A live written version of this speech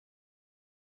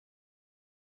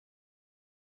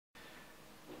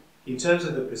In terms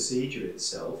of the procedure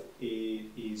itself, it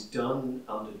is done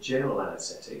under general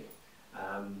anaesthetic.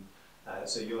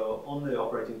 So you're on the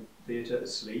operating theatre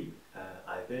asleep.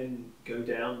 I then go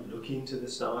down, look into the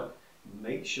stomach,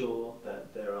 make sure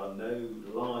that there are no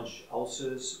large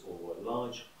ulcers or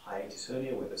large hiatus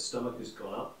hernia where the stomach has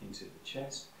gone up into the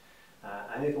chest.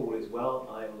 And if all is well,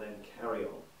 I will then carry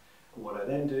on. What I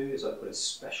then do is I put a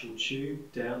special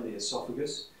tube down the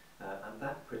esophagus, and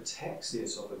that protects the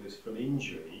esophagus from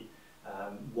injury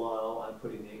while I'm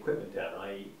putting the equipment down,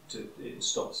 i.e. it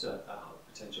stops a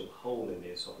potential hole in the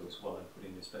esophagus while I'm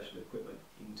putting the special equipment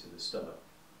into the stomach.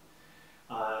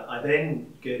 I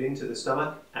then get into the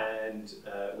stomach and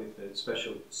with the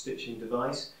special stitching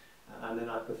device, and then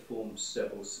I perform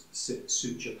several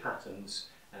suture patterns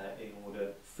in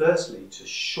order, firstly, to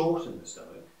shorten the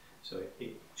stomach, so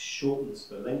it shortens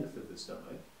the length of the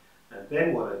stomach, and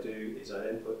then what I do is I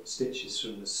then put stitches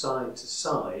from the side to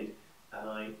side, and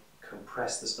I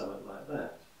compress the stomach like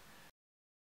that.